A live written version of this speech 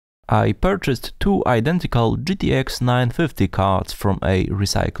I purchased two identical GTX 950 cards from a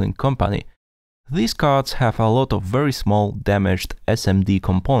recycling company. These cards have a lot of very small damaged SMD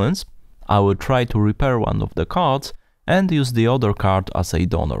components. I will try to repair one of the cards and use the other card as a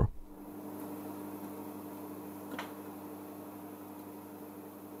donor.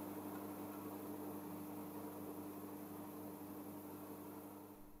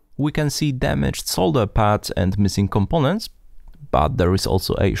 We can see damaged solder pads and missing components, but there is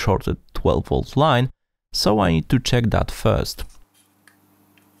also a shorted 12-volt line, so I need to check that first.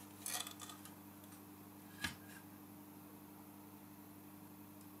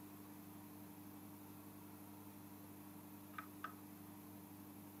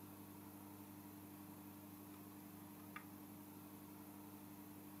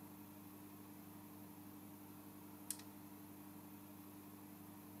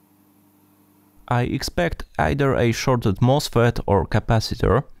 I expect either a shorted MOSFET or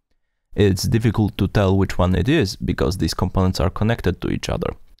capacitor. It's difficult to tell which one it is because these components are connected to each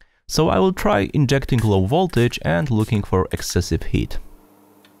other. So I will try injecting low voltage and looking for excessive heat.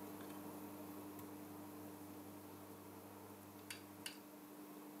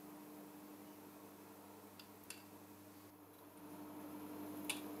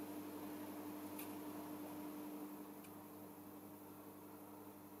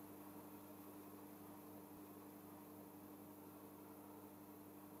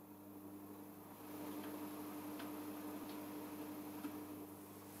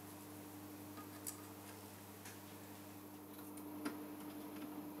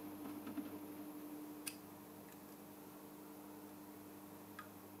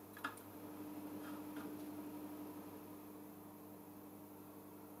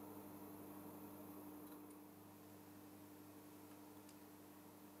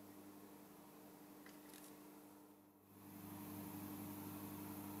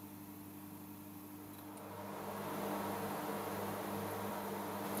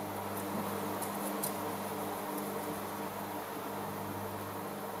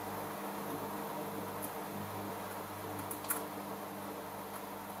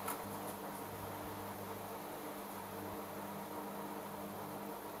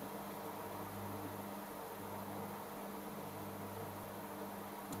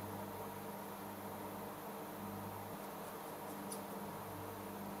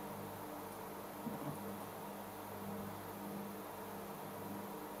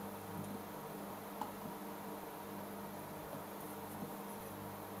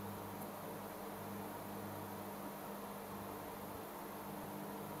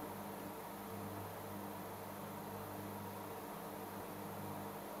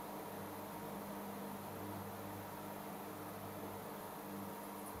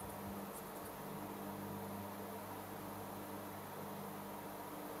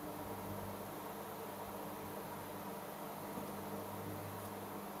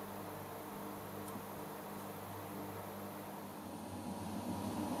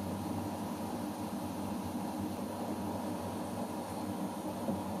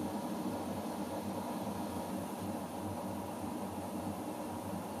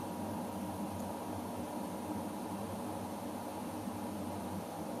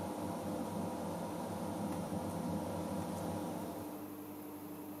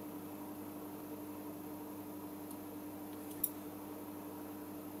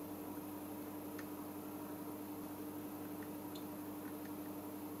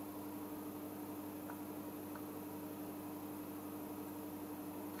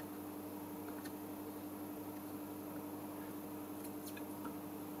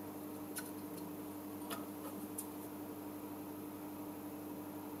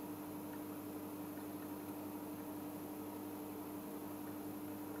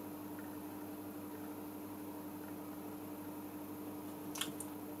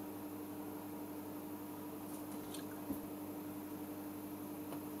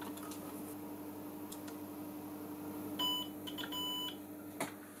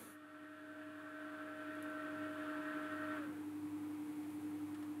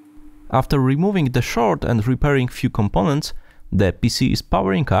 After removing the short and repairing few components, the PC is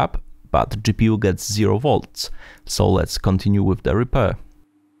powering up, but GPU gets 0 volts, so let's continue with the repair.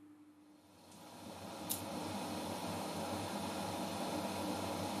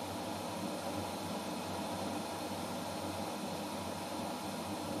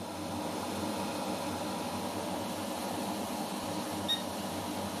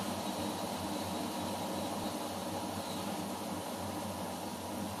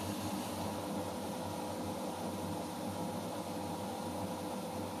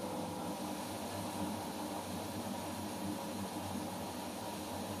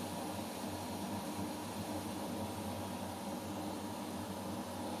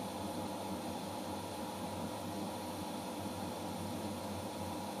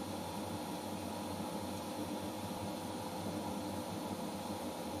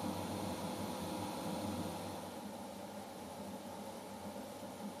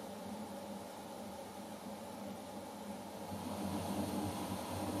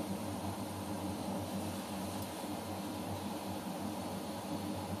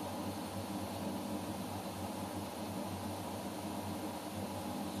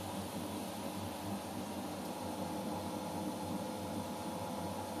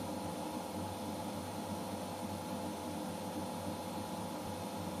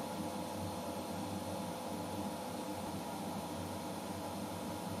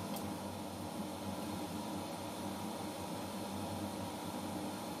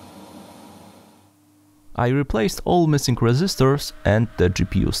 I replaced all missing resistors and the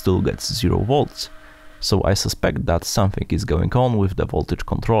GPU still gets 0 volts, so I suspect that something is going on with the voltage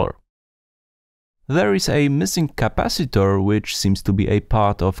controller. There is a missing capacitor which seems to be a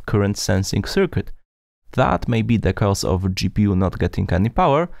part of current sensing circuit. That may be the cause of GPU not getting any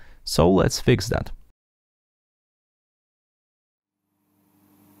power, so let's fix that.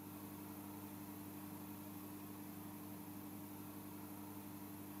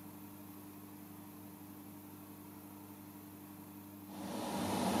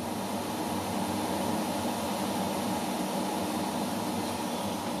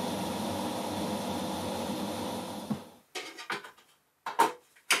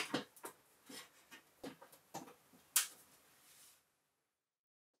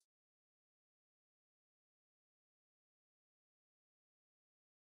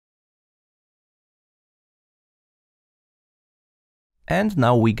 And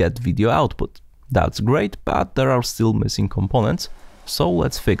now we get video output. That's great, but there are still missing components, so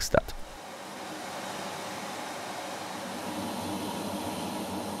let's fix that.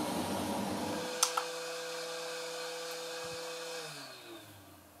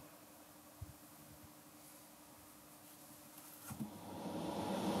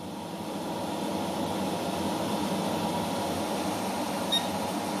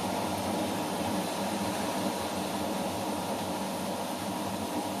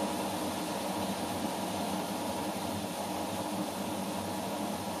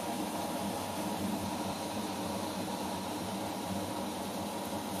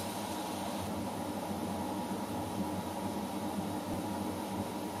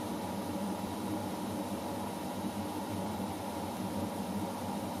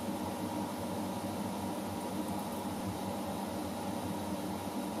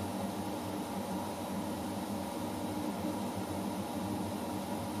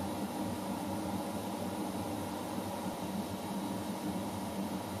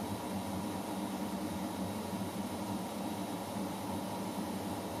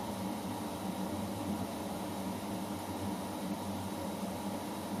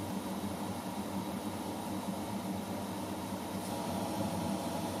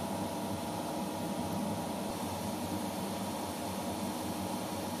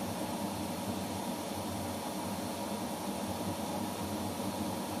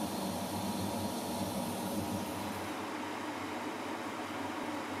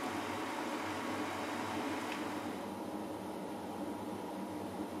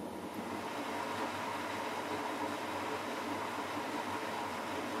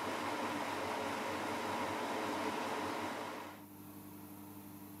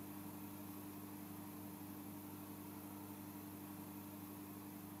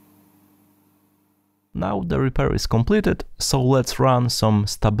 Now the repair is completed, so let's run some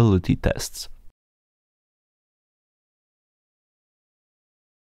stability tests.